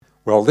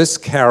Well, this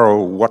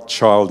carol, What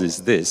Child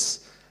Is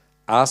This?,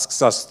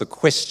 asks us the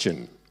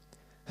question,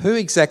 who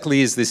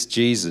exactly is this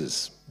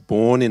Jesus,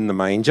 born in the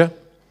manger,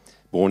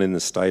 born in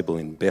the stable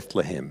in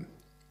Bethlehem?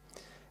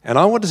 And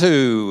I want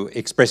to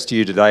express to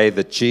you today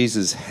that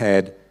Jesus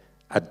had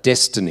a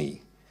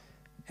destiny,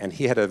 and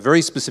he had a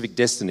very specific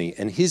destiny,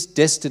 and his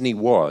destiny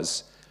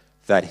was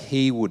that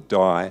he would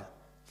die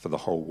for the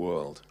whole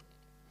world,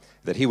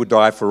 that he would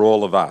die for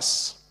all of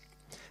us.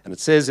 And it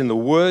says in the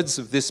words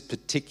of this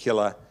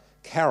particular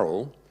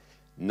carol,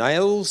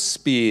 nails,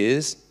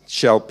 spears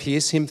shall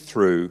pierce him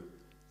through,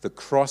 the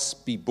cross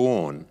be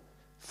borne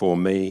for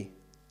me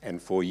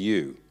and for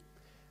you.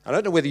 I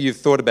don't know whether you've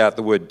thought about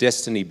the word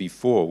destiny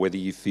before, whether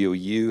you feel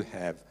you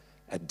have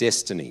a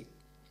destiny.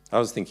 I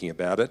was thinking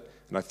about it,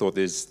 and I thought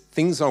there's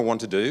things I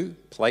want to do,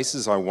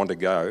 places I want to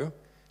go,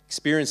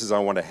 experiences I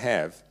want to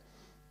have,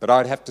 but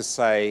I'd have to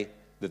say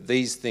that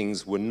these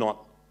things are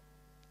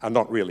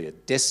not really a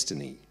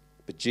destiny,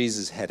 but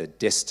Jesus had a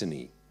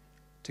destiny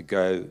to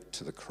go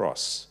to the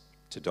cross,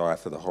 to die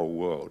for the whole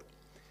world.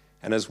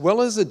 And as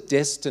well as a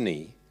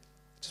destiny,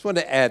 I just want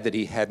to add that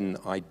he had an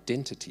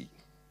identity.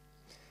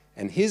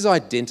 And his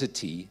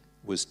identity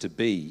was to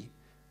be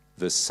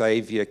the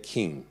Saviour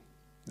King,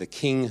 the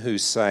King who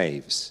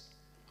saves.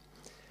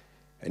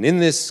 And in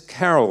this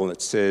carol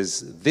it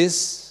says,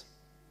 this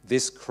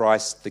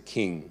Christ the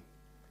King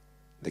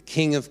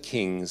of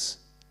kings,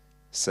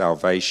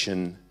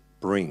 salvation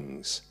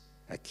brings.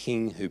 A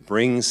king who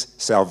brings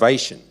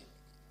salvation.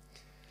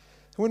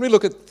 When we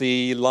look at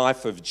the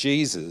life of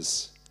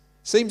Jesus,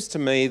 it seems to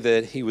me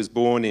that he was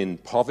born in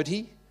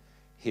poverty.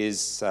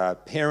 His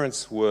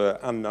parents were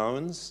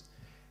unknowns.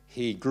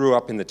 He grew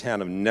up in the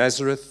town of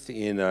Nazareth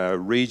in a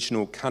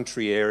regional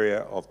country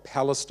area of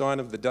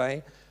Palestine of the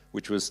day,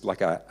 which was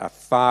like a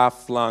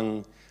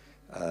far-flung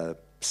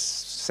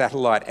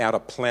satellite outer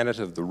planet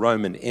of the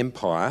Roman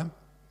Empire.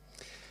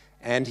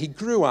 And he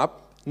grew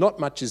up, not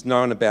much is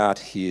known about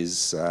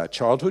his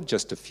childhood,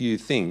 just a few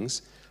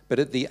things, but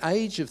at the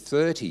age of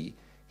 30,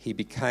 he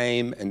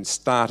became and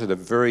started a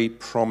very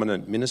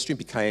prominent ministry,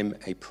 became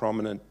a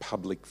prominent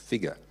public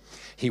figure.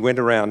 He went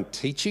around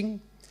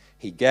teaching,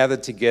 he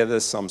gathered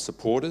together some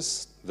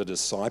supporters, the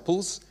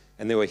disciples,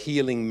 and there were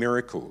healing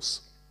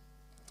miracles.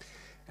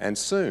 And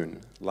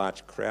soon,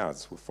 large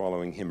crowds were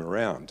following him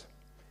around.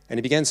 And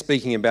he began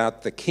speaking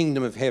about the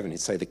kingdom of heaven. He'd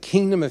say, the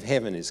kingdom of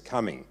heaven is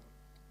coming.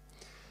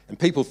 And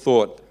people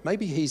thought,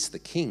 maybe he's the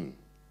king.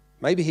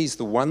 Maybe he's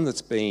the one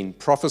that's been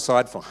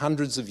prophesied for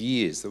hundreds of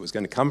years that was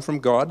going to come from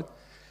God.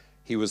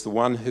 He was the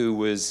one who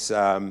was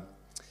of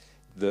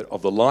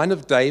the line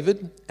of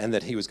David, and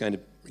that he was going to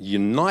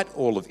unite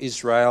all of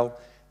Israel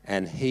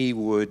and he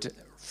would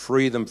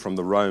free them from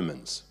the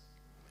Romans.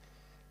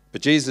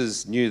 But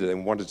Jesus knew that they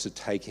wanted to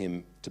take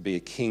him to be a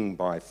king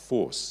by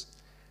force.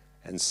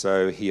 And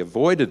so he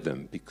avoided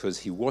them because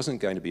he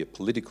wasn't going to be a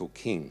political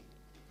king,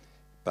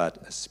 but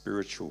a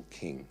spiritual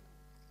king.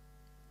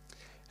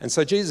 And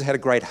so Jesus had a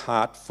great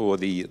heart for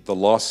the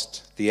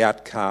lost, the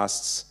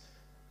outcasts,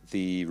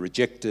 the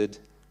rejected,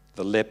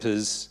 the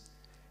lepers,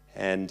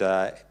 and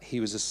he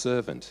was a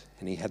servant,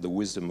 and he had the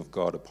wisdom of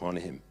God upon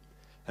him.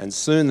 And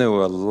soon there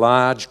were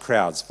large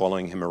crowds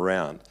following him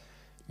around,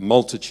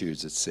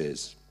 multitudes, it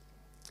says.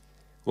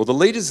 Well, the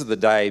leaders of the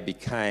day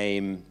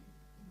became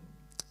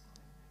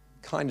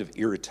kind of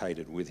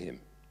irritated with him,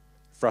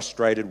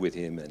 frustrated with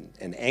him,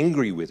 and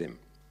angry with him.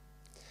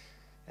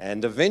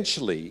 And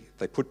eventually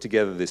they put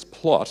together this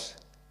plot,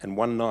 and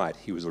one night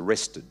he was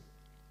arrested.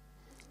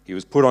 He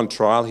was put on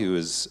trial, he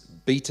was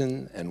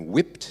beaten and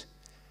whipped,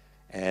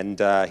 and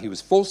he was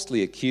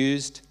falsely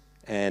accused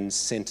and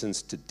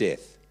sentenced to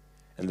death.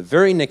 And the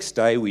very next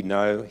day, we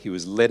know, he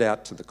was led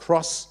out to the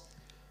cross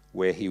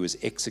where he was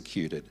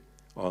executed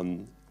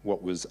on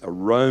what was a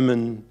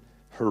Roman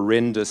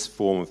horrendous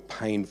form of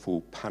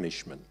painful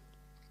punishment.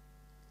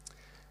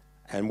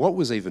 And what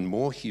was even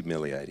more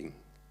humiliating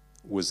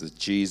was that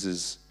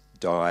Jesus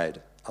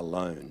died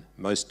alone.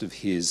 Most of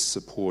his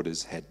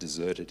supporters had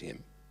deserted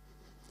him.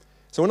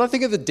 So when I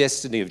think of the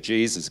destiny of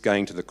Jesus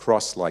going to the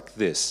cross like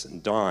this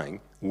and dying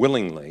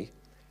willingly,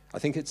 I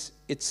think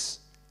it's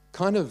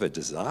kind of a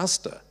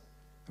disaster.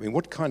 I mean,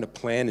 what kind of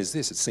plan is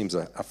this? It seems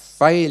a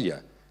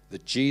failure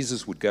that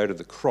Jesus would go to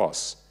the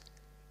cross,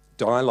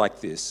 die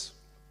like this.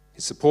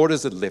 His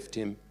supporters had left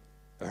him,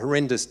 a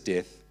horrendous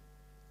death.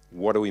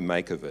 What do we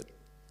make of it?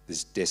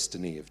 This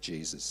destiny of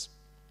Jesus.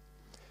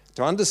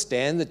 To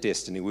understand the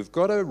destiny, we've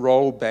got to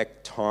roll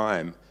back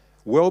time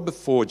well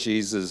before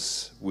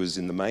Jesus was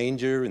in the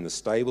manger, in the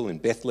stable, in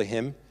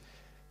Bethlehem.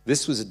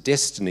 This was a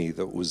destiny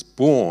that was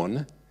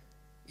born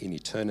in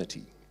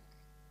eternity.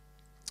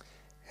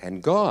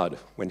 And God,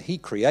 when he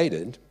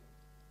created,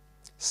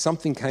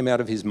 something came out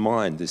of his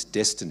mind, this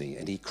destiny,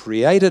 and he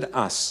created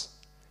us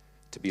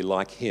to be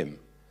like him.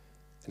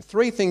 And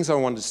three things I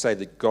wanted to say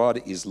that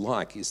God is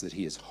like is that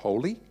he is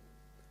holy,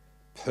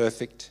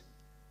 perfect,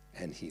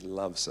 and he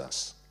loves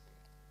us.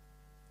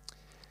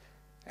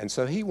 And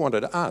so he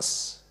wanted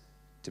us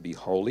to be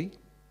holy,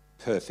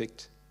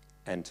 perfect,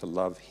 and to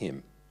love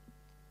him.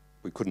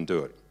 We couldn't do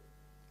it.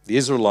 The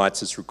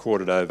Israelites, it's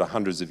recorded over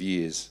hundreds of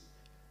years,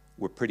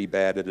 were pretty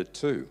bad at it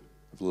too,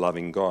 of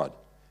loving God.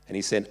 And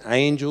he sent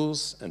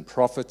angels and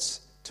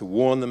prophets to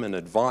warn them and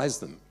advise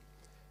them.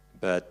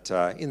 But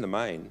in the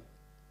main,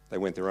 they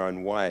went their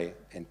own way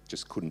and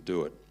just couldn't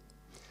do it.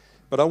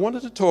 But I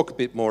wanted to talk a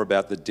bit more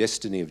about the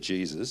destiny of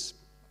Jesus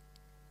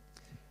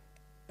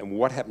and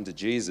what happened to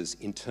Jesus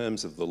in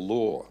terms of the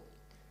law.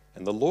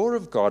 And the law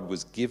of God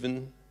was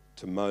given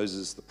to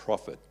Moses the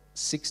prophet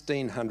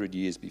 1,600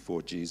 years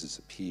before Jesus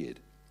appeared.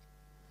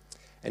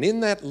 And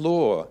in that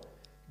law,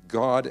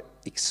 God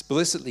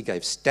explicitly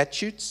gave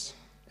statutes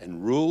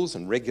and rules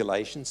and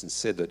regulations and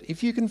said that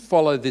if you can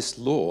follow this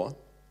law,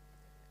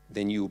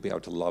 then you will be able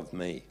to love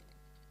me.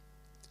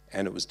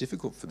 And it was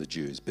difficult for the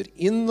Jews. But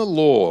in the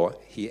law,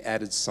 he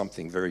added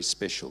something very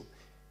special.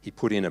 He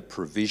put in a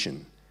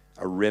provision,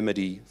 a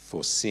remedy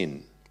for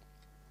sin.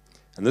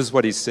 And this is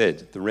what he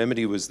said. The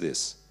remedy was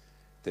this,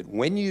 that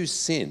when you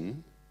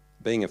sin,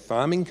 being a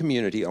farming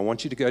community, I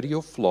want you to go to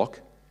your flock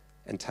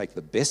and take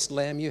the best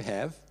lamb you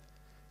have,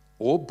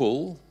 or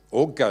bull,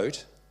 or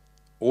goat,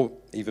 or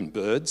even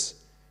birds,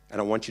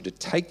 and I want you to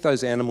take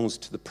those animals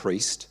to the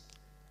priest,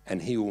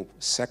 and he will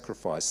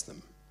sacrifice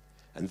them.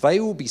 And they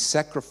will be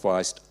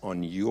sacrificed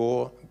on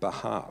your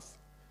behalf.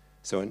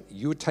 So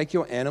you would take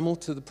your animal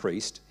to the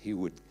priest, he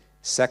would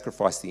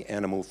sacrifice the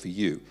animal for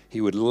you. He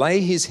would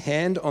lay his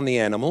hand on the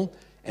animal,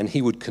 and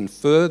he would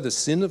confer the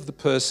sin of the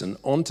person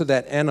onto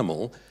that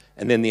animal,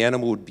 and then the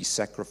animal would be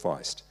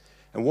sacrificed.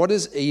 And what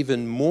is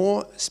even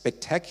more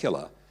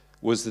spectacular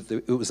was that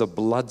it was a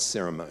blood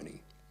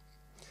ceremony.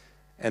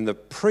 And the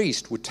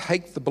priest would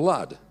take the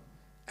blood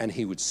and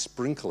he would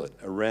sprinkle it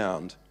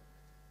around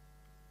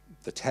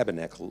the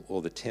tabernacle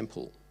or the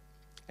temple.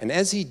 And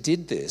as he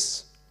did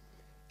this,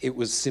 it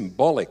was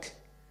symbolic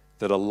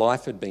that a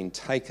life had been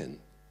taken,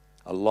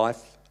 a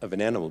life of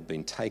an animal had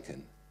been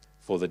taken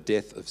for the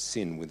death of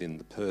sin within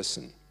the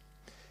person.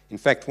 In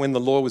fact, when the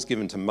law was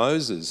given to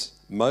Moses,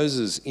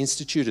 Moses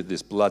instituted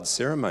this blood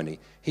ceremony.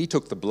 He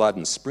took the blood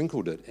and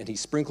sprinkled it, and he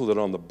sprinkled it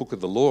on the book of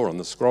the law, on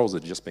the scrolls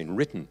that had just been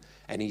written.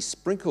 And he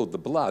sprinkled the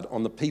blood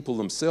on the people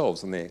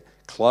themselves, on their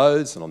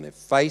clothes and on their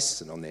face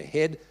and on their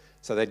head,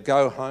 so they'd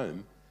go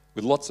home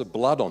with lots of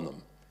blood on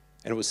them.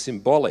 And it was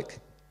symbolic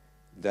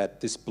that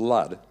this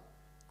blood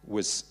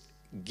was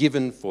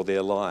given for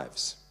their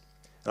lives.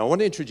 And I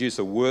want to introduce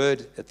a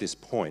word at this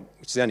point,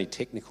 which is the only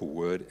technical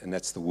word, and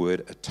that's the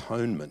word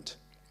atonement.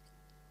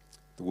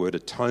 The word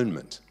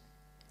atonement.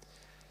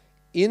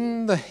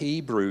 In the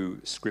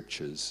Hebrew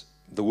scriptures,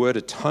 the word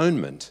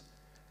atonement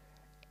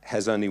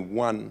has only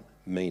one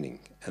meaning,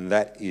 and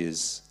that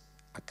is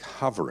a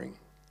covering.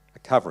 A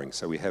covering.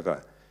 So we have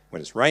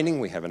when it's raining,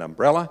 we have an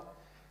umbrella.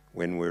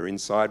 When we're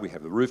inside, we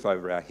have the roof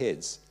over our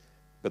heads.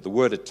 But the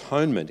word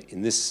atonement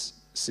in this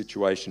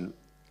situation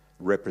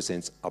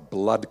represents a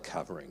blood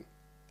covering.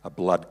 A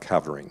blood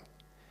covering.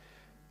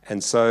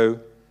 And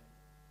so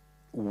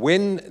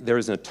when there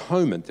is an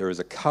atonement, there is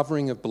a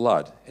covering of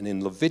blood. And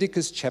in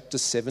Leviticus chapter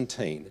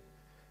 17,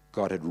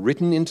 God had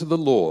written into the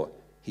law,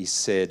 he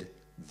said,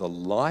 the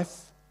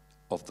life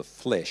of the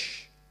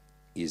flesh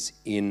is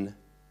in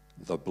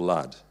the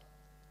blood.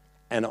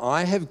 And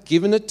I have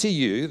given it to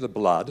you, the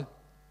blood,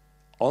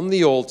 on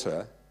the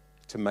altar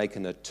to make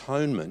an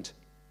atonement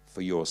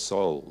for your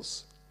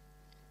souls.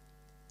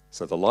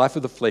 So the life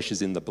of the flesh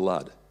is in the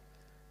blood.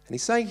 And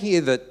he's saying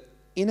here that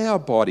in our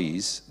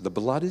bodies, the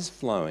blood is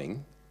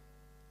flowing.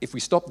 If we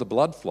stop the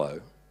blood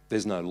flow,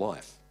 there's no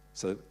life.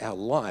 So our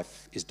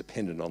life is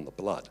dependent on the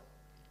blood.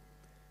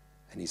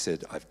 And he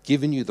said, I've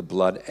given you the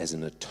blood as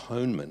an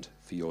atonement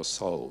for your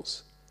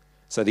souls.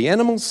 So the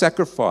animal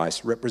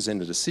sacrifice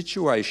represented a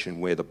situation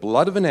where the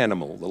blood of an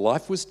animal, the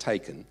life was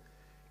taken,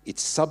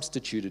 it's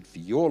substituted for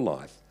your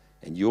life,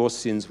 and your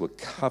sins were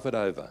covered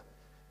over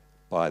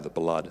by the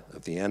blood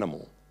of the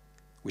animal,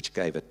 which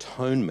gave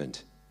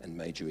atonement and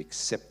made you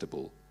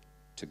acceptable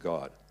to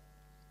God.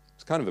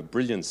 It's kind of a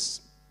brilliant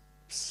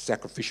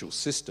sacrificial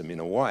system in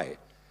a way.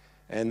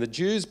 And the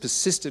Jews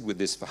persisted with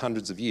this for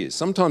hundreds of years.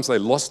 Sometimes they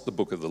lost the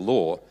book of the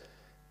law.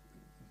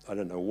 I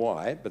don't know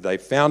why, but they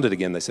found it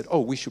again. They said,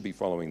 we should be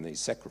following these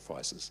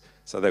sacrifices.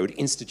 So they would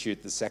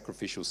institute the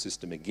sacrificial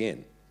system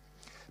again.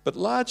 But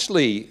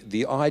largely,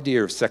 the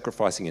idea of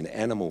sacrificing an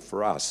animal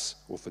for us,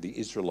 or for the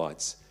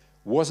Israelites,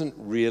 wasn't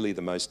really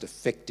the most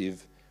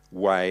effective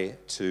way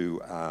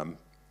to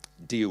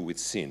deal with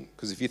sin.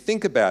 Because if you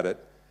think about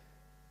it,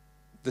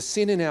 the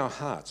sin in our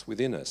hearts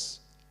within us,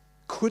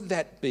 could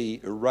that be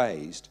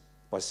erased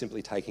by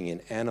simply taking an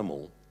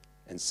animal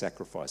and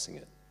sacrificing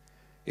it?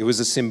 It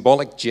was a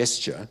symbolic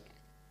gesture,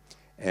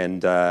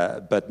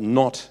 but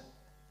not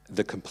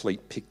the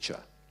complete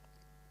picture.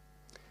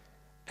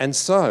 And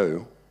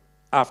so,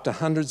 after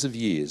hundreds of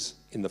years,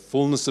 in the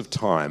fullness of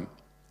time,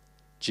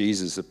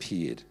 Jesus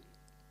appeared.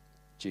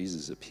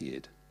 Jesus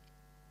appeared.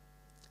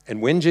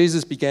 And when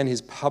Jesus began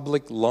his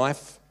public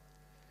life,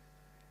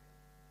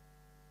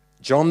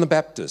 John the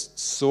Baptist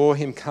saw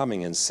him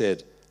coming and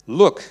said,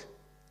 "Look,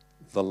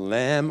 the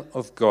Lamb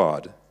of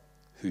God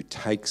who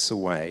takes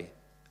away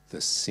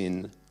the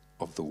sin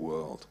of the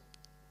world."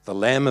 the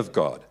Lamb of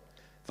God,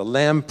 the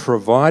Lamb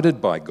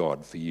provided by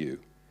God for you,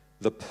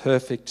 the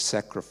perfect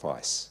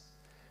sacrifice.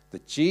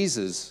 That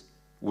Jesus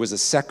was a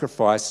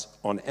sacrifice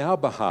on our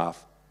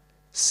behalf,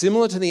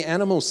 similar to the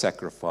animal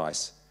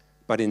sacrifice,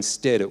 but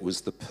instead it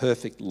was the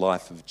perfect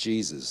life of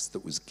Jesus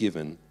that was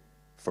given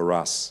for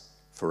us,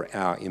 for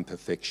our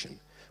imperfection.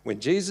 When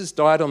Jesus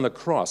died on the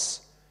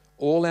cross,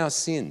 all our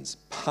sins,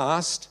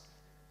 past,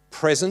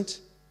 present,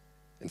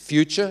 and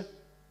future,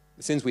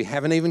 the sins we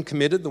haven't even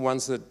committed, the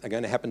ones that are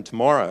going to happen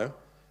tomorrow,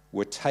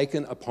 were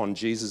taken upon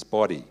Jesus'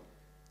 body.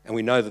 And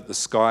we know that the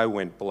sky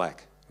went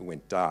black, it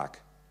went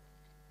dark.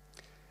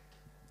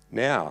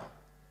 Now,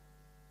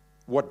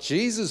 who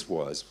Jesus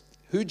was,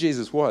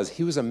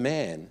 he was a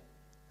man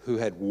who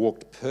had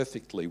walked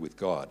perfectly with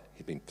God.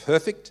 He'd been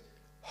perfect,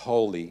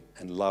 holy,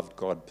 and loved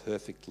God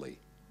perfectly.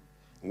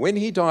 When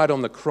he died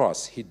on the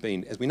cross, he'd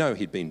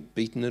been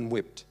beaten and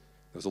whipped.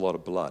 There was a lot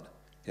of blood.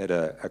 He had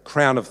a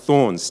crown of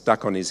thorns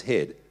stuck on his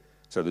head,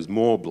 so there's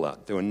more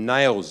blood. There were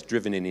nails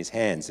driven in his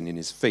hands and in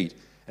his feet,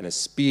 and a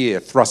spear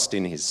thrust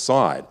in his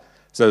side.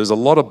 So there's a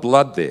lot of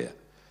blood there.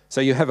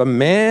 So you have a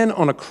man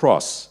on a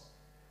cross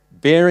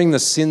bearing the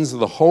sins of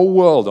the whole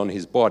world on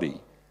his body,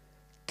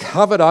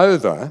 covered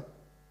over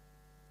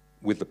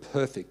with the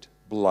perfect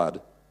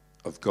blood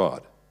of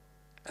God.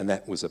 And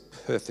that was a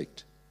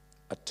perfect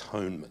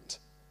atonement.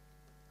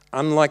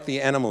 Unlike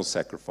the animal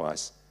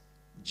sacrifice,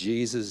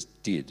 Jesus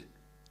did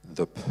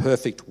the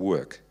perfect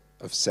work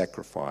of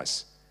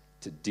sacrifice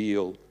to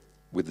deal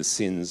with the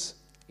sins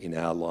in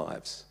our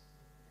lives.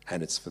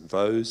 And it's for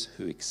those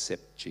who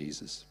accept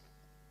Jesus.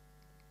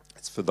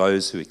 It's for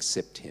those who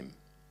accept him.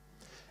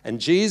 And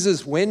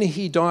Jesus, when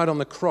he died on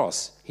the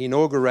cross, he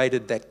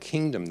inaugurated that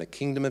kingdom, the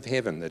kingdom of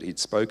heaven that he'd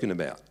spoken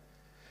about.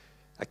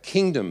 A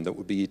kingdom that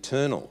would be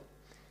eternal.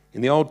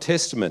 In the Old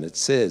Testament, it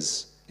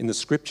says, in the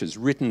scriptures,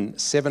 written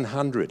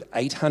 700,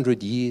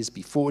 800 years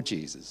before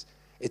Jesus,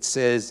 it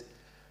says,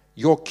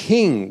 your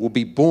king will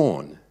be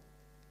born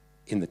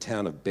in the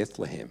town of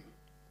Bethlehem.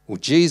 Well,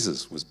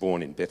 Jesus was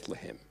born in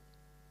Bethlehem.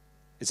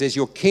 It says,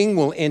 your king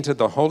will enter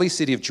the holy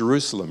city of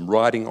Jerusalem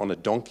riding on a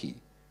donkey.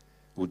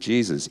 Well,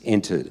 Jesus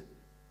entered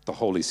the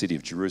holy city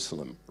of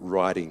Jerusalem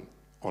riding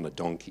on a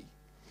donkey.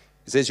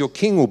 It says, your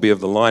king will be of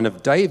the line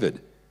of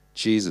David.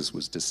 Jesus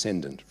was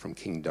descendant from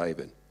King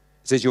David.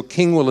 It says, your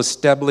king will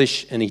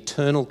establish an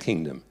eternal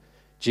kingdom.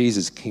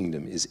 Jesus'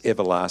 kingdom is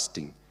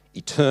everlasting,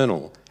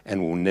 eternal,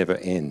 and will never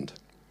end.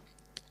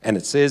 And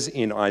it says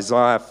in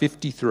Isaiah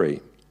 53,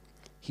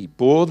 he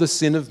bore the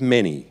sin of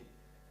many.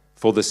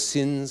 For the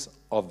sins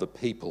of the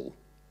people,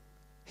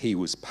 he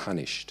was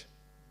punished.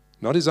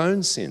 Not his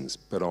own sins,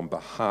 but on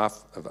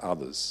behalf of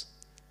others.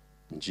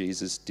 And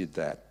Jesus did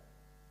that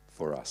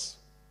for us.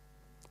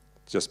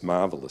 Just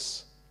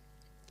marvelous.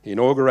 He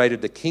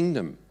inaugurated the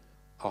kingdom,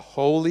 a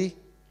holy,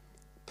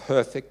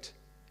 perfect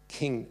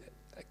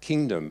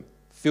kingdom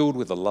filled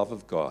with the love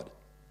of God.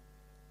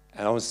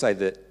 And I want to say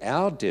that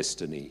our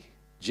destiny,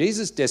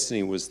 Jesus'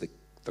 destiny was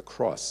the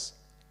cross.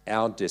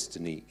 Our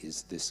destiny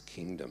is this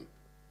kingdom,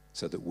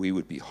 so that we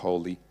would be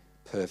holy,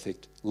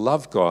 perfect,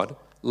 love God,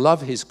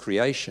 love his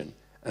creation,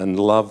 and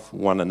love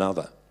one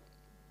another.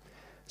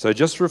 So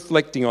just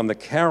reflecting on the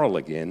carol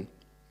again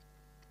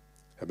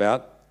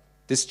about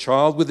this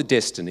child with a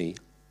destiny,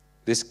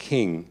 this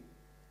king,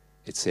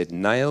 it said,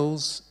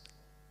 nails,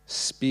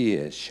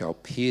 spear shall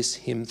pierce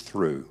him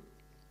through.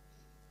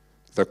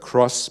 The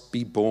cross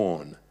be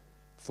borne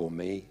for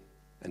me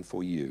and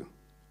for you.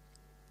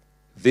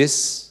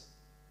 This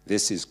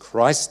is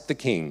Christ the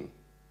King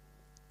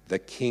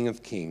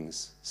of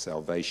kings,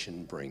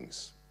 salvation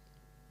brings.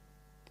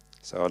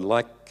 So I'd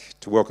like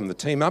to welcome the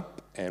team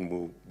up and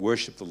we'll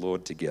worship the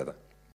Lord together.